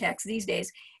 contacts these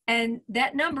days. And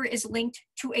that number is linked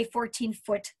to a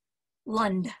 14-foot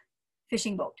Lund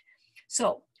fishing boat.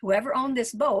 So whoever owned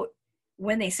this boat,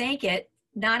 when they sank it,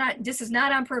 this is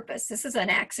not on purpose. This is an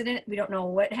accident. We don't know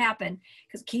what happened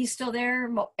because key's still there,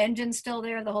 engine's still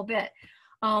there, the whole bit.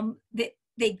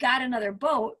 They got another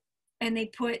boat and they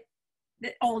put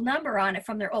the old number on it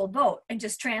from their old boat and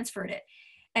just transferred it.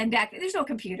 And back there's no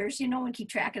computers, no one keep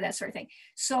track of that sort of thing.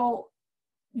 So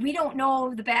we don't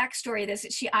know the backstory of this.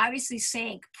 She obviously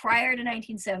sank prior to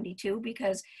 1972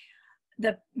 because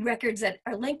the records that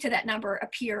are linked to that number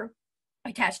appear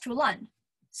attached to a Lund.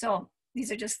 So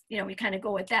these are just, we kind of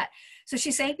go with that. So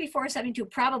she sank before 72,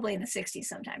 probably in the 60s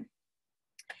sometime.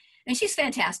 And she's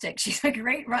fantastic. She's a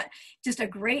great run, just a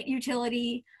great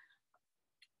utility.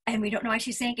 And we don't know why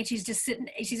she sank, and she's just sitting,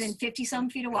 she's in 50-some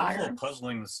feet of water. It's a little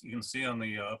puzzling. You can see on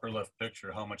the upper left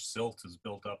picture how much silt is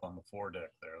built up on the foredeck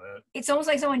there. It's almost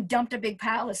like someone dumped a big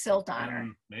pile of silt on her.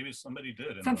 Maybe somebody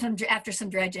did. After some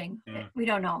dredging. Yeah. We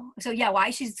don't know. So yeah,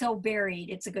 why she's so buried,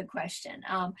 it's a good question.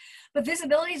 But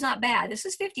visibility is not bad. This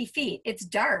is 50 feet. It's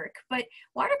dark, but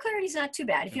water clarity is not too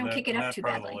bad if you don't kick it up too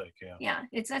badly.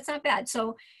 Lake, that's not bad.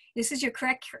 So this is your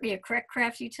correct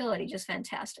craft utility, just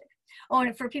fantastic. Oh,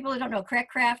 and for people that don't know, Correct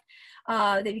Craft,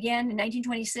 they began in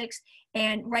 1926,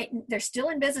 and they're still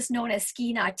in business, known as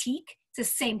Ski Nautique. It's the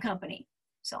same company.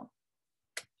 So,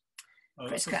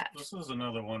 Chris Craft. This is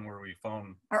another one where we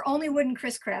found our only wooden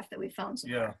Chris Craft that we found so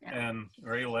far. And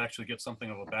we're able to actually get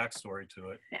something of a backstory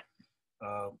to it.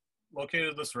 Yeah.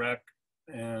 Located this wreck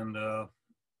and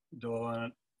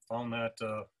found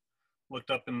that. Looked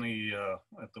up in the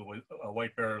at the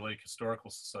White Bear Lake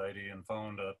Historical Society and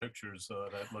found pictures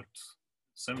that looked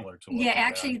similar to what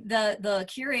actually the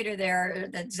curator there,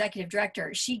 the executive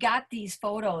director, she got these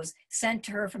photos sent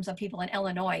to her from some people in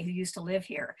Illinois who used to live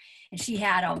here, and she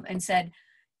had them and said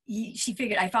she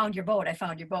figured, I found your boat.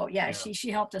 Yeah.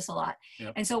 She helped us a lot.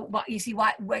 Yep. And so you see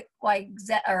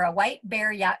a White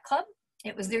Bear Yacht Club,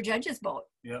 it was their judge's boat.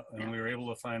 Yeah, and we were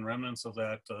able to find remnants of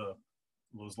that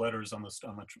those letters on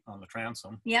the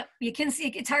transom. Yep, you can see,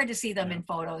 it's hard to see them in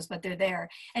photos, but they're there.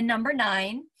 And number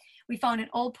 9, we found an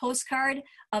old postcard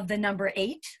of the number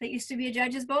 8 that used to be a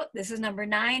judge's boat. This is number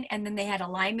 9, and then they had a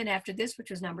lineman after this, which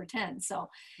was number 10. So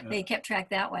they kept track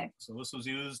that way. So this was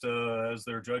used as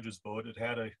their judge's boat. It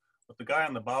had what the guy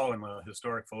on the bow in the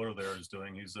historic photo there is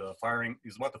doing, he's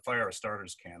about to fire a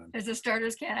starter's cannon. There's a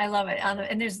starter's cannon. I love it.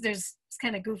 And there's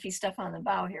kind of goofy stuff on the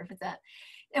bow here for that.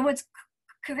 And what's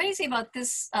crazy about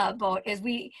this boat is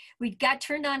we got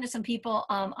turned on to some people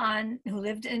who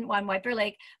lived on White Bear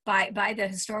Lake by the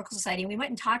Historical Society, and we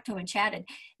went and talked to them and chatted.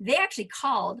 They actually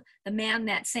called the man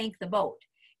that sank the boat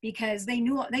because they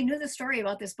knew the story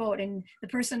about this boat, and the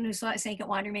person who saw it sank at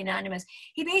wanted to remain anonymous.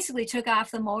 He basically took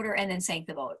off the motor and then sank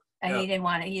the boat. And he didn't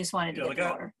want it. He just wanted to get the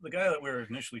motor. The guy that we were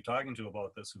initially talking to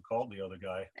about this, who called the other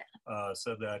guy,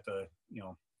 said that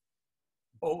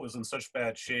boat was in such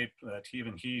bad shape that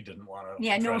even he didn't want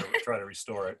to try to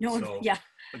restore it. The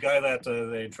guy that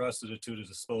they entrusted it to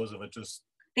dispose of it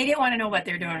they didn't want to know what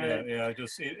they're doing.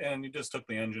 And he just took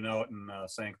the engine out and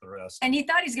sank the rest. And he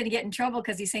thought he's going to get in trouble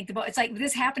because he sank the boat. It's like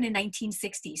this happened in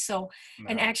 1960. So,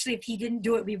 and actually, if he didn't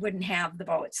do it, we wouldn't have the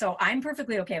boat. So I'm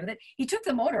perfectly okay with it. He took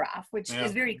the motor off, which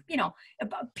is very,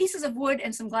 pieces of wood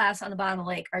and some glass on the bottom of the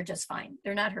lake are just fine.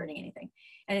 They're not hurting anything.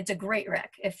 And it's a great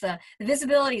wreck. If the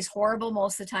visibility is horrible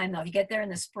most of the time, though, if you get there in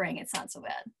the spring, it's not so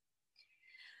bad.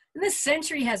 And this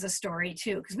Century has a story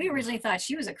too, because we originally thought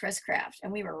she was a Chris Craft,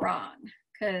 and we were wrong.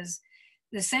 Because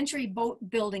the Century Boat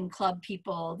Building Club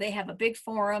people, they have a big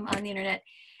forum on the internet,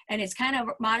 and it's kind of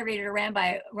moderated or run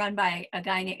by a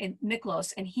guy named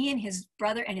Miklos, and he and his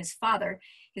brother and his father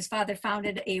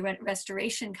founded a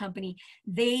restoration company.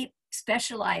 They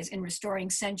specialize in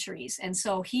restoring centuries, and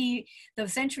so the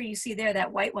Century you see there,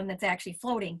 that white one that's actually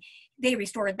floating, they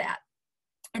restored that.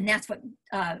 And that's what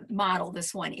model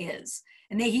this one is.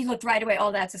 And he looked right away,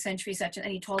 oh, that's a Century such, and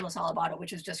he told us all about it,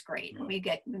 which was just great. We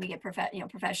get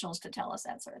professionals to tell us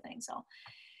that sort of thing. So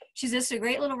she's just a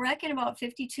great little wreck in about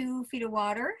 52 feet of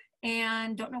water,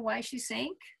 and don't know why she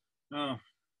sank. Oh,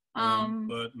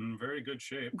 but in very good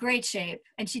shape. Great shape.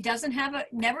 And she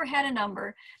never had a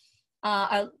number,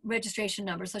 a registration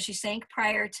number. So she sank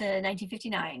prior to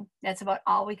 1959. That's about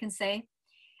all we can say.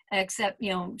 Except,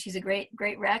 she's a great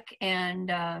wreck, and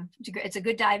it's a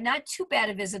good dive. Not too bad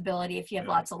of visibility if you have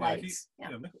lots of lights.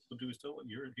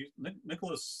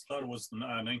 Nicholas thought it was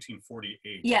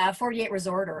 1948. Yeah, 48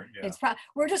 resorter. Yeah.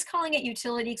 We're just calling it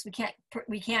utility because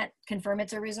we can't confirm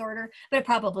it's a resorter, but it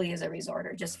probably is a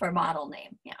resorter just for model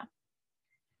name. Yeah.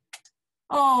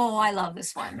 Oh, I love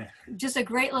this one. Just a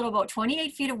great little boat.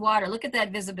 28 feet of water. Look at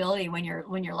that visibility when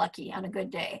you're lucky on a good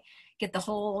day. Get the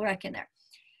whole wreck in there.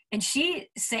 And she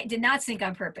did not sink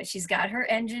on purpose. She's got her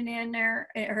engine in there.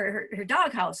 Her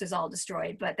doghouse is all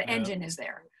destroyed, but the engine is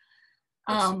there.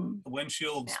 The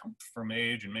windshield's from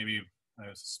age, and maybe I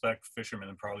suspect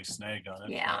fishermen probably snagged on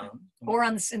it. Yeah, or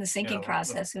in the sinking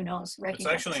process. Who knows? It's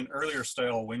actually an earlier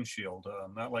style windshield,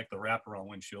 not like the wraparound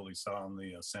windshield we saw on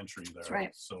the Century there. That's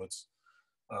right. So it's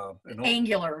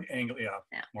angular.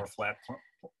 More flat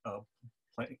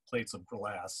plates of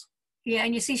glass. Yeah,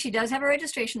 and you see she does have a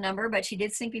registration number, but she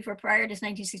did sink before prior to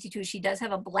 1962. She does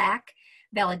have a black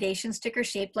validation sticker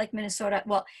shaped like Minnesota.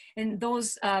 Well, and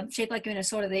those shaped like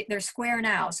Minnesota, they're square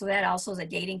now. So that also is a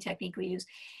dating technique we use.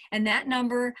 And that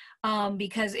number,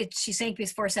 because she sank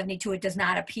before 72, it does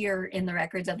not appear in the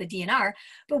records of the DNR,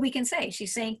 but we can say she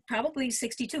sank probably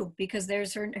 62 because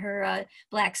there's her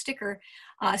black sticker,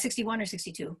 61 or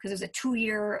 62, because there's a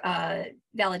 2-year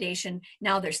validation.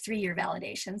 Now there's 3-year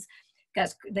validations.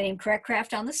 Got the name Correct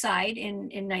Craft on the side in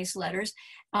nice letters.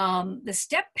 The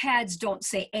step pads don't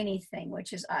say anything,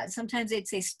 which is odd. Sometimes they'd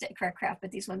say Correct Craft,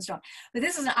 but these ones don't. But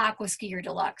this is an Aqua Skier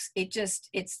Deluxe.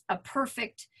 It's a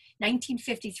perfect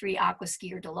 1953 Aqua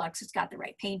Skier Deluxe. It's got the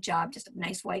right paint job, just a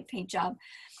nice white paint job.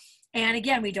 And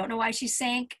again, we don't know why she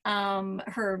sank.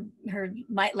 Her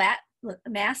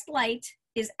mast light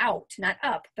is out, not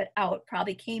up, but out,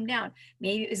 probably came down.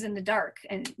 Maybe it was in the dark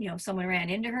and, someone ran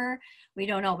into her. We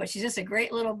don't know, but she's just a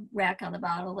great little wreck on the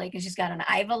bottom of the lake. And she's got an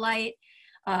IVA light,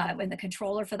 and the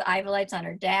controller for the IVA lights on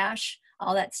her dash,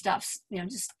 all that stuff's,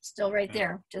 just still right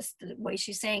there, just the way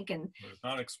she sank. And I was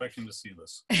not expecting to see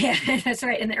this. Yeah, that's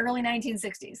right, in the early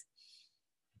 1960s.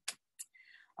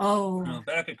 Oh.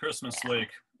 Back at Christmas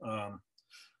Lake,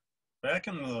 back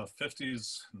in the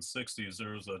 50s and 60s,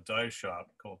 there was a dive shop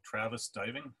called Travis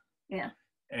Diving. Yeah.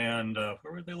 And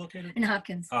where were they located? In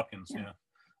Hopkins. Hopkins,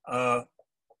 yeah.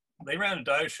 They ran a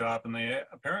dive shop, and they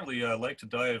apparently like to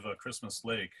dive Christmas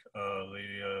Lake.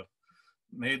 They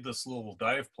made this little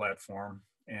dive platform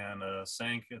and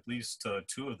sank at least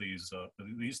 2 of these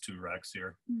 2 wrecks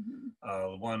here.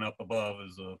 Mm-hmm. The one up above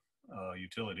is a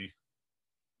utility.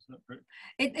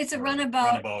 It's a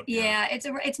runabout. Yeah,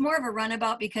 it's more of a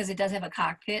runabout because it does have a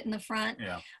cockpit in the front.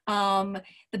 Yeah.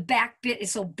 The back bit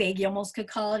is so big you almost could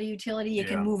call it a utility. You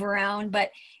can move around,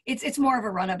 but it's more of a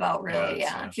runabout, really.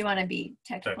 Yeah, if you want to be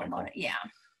technical about it. Yeah.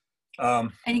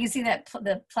 And you can see that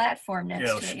the platform next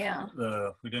to it. Yeah.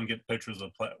 We didn't get pictures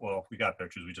of well, we got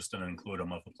pictures. We just didn't include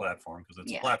them of the platform because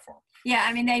it's a platform. Yeah,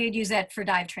 I mean they would use that for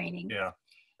dive training. Yeah.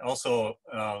 Also,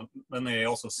 then they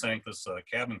also sank this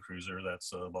cabin cruiser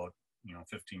that's about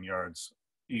 15 yards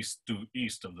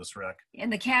east of this wreck.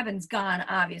 And the cabin's gone,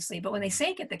 obviously, but when they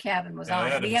sank it, the cabin was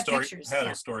on. We have pictures. Had a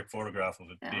historic photograph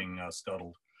of it being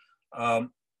scuttled.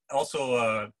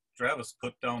 Also, Travis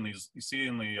put down these. You see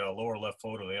in the lower left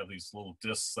photo, they have these little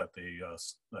discs that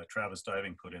that Travis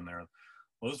Diving put in there.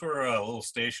 Those were little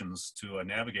stations to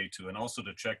navigate to, and also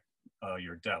to check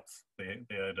your depth.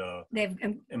 They've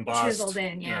embossed chiseled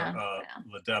in,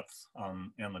 the depth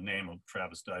and the name of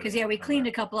Travis Diving. Because we cleaned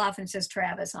a couple off and it says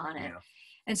Travis on it. Yeah.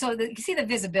 And so you can see the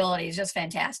visibility is just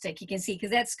fantastic. You can see, because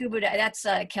that's that's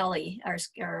Kelly, our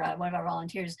one of our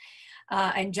volunteers,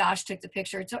 and Josh took the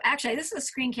picture. So actually, this is a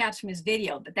screen caps from his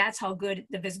video, but that's how good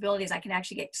the visibility is. I can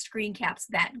actually get screen caps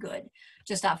that good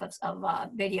just off of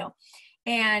video.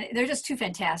 And they're just 2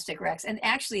 fantastic wrecks. And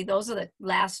actually, those are the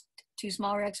last 2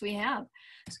 small wrecks we have.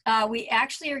 We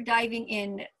actually are diving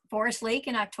in Forest Lake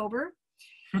in October.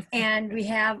 And we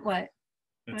have what?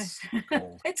 It's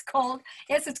cold. It's cold.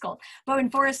 Yes, it's cold. But in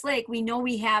Forest Lake, we know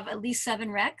we have at least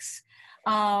 7 wrecks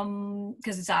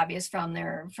because it's obvious from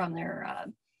their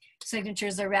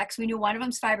signatures, their wrecks. We knew one of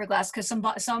them's fiberglass because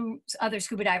some other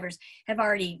scuba divers have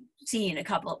already seen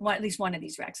at least one of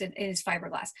these wrecks. It is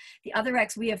fiberglass. The other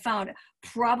wrecks we have found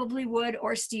probably wood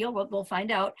or steel. We'll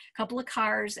find out. A couple of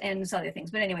cars and some other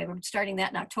things. But anyway, we're starting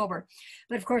that in October.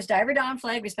 But of course, diver down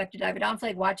flag, respect to diver down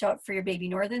flag. Watch out for your baby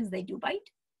northerns. They do bite.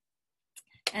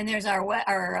 And there's our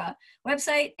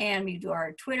website, and we do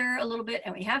our Twitter a little bit,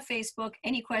 and we have Facebook.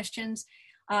 Any questions?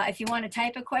 If you want to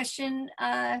type a question,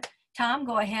 Tom,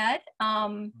 go ahead.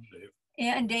 And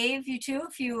Dave, you too,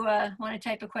 if you want to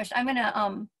type a question. I'm going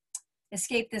to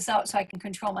escape this out so I can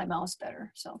control my mouse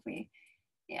better. So if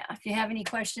you have any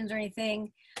questions or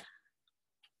anything.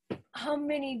 How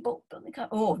many boat building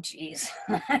companies? Oh, geez.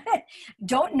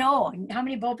 Don't know how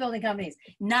many boat building companies.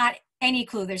 Not any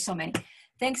clue. There's so many.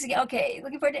 Thanks again. Okay,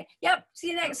 looking forward to. Yep.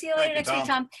 See you later next week,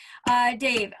 Tom.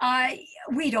 Dave,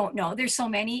 we don't know. There's so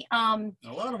many. A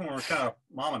lot of them are kind of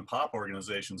mom and pop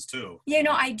organizations too.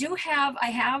 I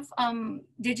have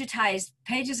digitized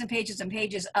pages and pages and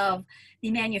pages of the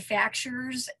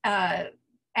manufacturers'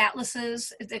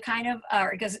 atlases, the kind of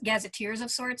gazetteers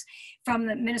of sorts from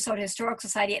the Minnesota Historical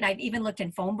Society, and I've even looked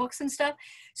in phone books and stuff.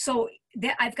 So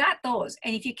I've got those,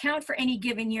 and if you count for any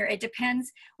given year, it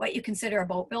depends what you consider a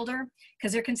boat builder,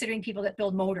 because they're considering people that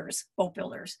build motors, boat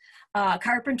builders.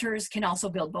 Carpenters can also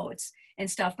build boats and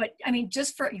stuff. But I mean,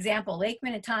 just for example, Lake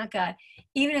Minnetonka,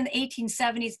 even in the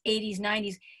 1870s, 80s,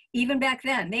 90s, even back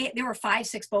then, there were 5,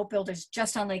 6 boat builders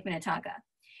just on Lake Minnetonka.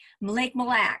 Lake Mille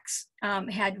Lacs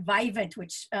had Vivint,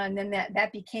 which and then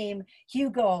that became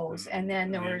Hugo's, and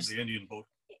then there was the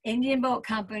Indian Boat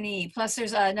Company. Plus,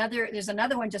 there's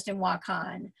another one just in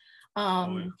Waukon.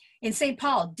 In St.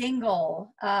 Paul,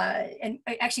 Dingle, and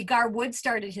actually Gar Wood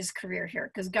started his career here,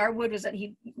 because Gar Wood was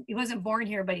he wasn't born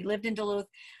here, but he lived in Duluth,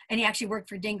 and he actually worked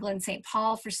for Dingle in St.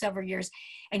 Paul for several years,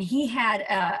 and he had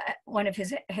one of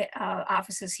his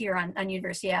offices here on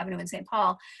University Avenue in St.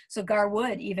 Paul. So Gar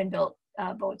Wood even built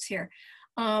boats here,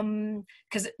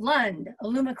 because Lund,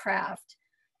 Alumacraft,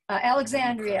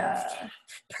 Alexandria,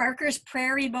 Parker's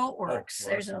Prairie Boat Works.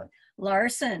 There's a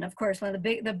Larson, of course, one of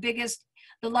the biggest.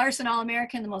 The Larson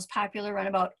All-American, the most popular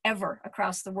runabout ever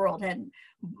across the world, had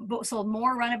sold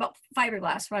more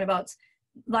fiberglass runabouts,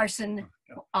 Larson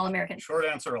All-American. Short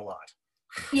answer, a lot.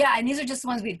 Yeah, and these are just the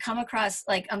ones we've come across,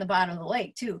 like on the bottom of the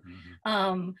lake too.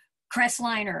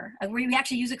 Crestliner, we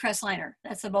actually use a Crestliner.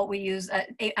 That's the boat we use,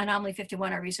 Anomaly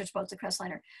 51, our research boat's a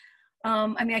Crestliner.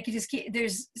 I mean, I could just keep,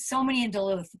 there's so many in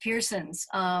Duluth, Pearson's.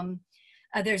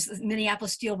 There's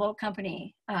Minneapolis Steel Boat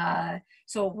Company.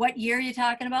 So what year are you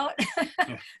talking about?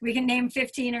 We can name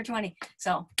 15 or 20.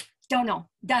 So don't know.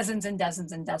 Dozens and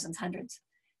dozens and dozens, hundreds.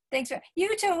 Thanks for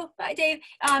you too. Bye, Dave.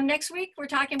 Next week we're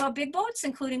talking about big boats,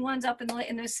 including ones up in the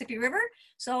Mississippi River.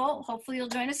 So hopefully you'll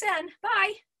join us then.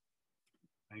 Bye.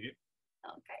 Thank you.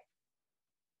 Okay.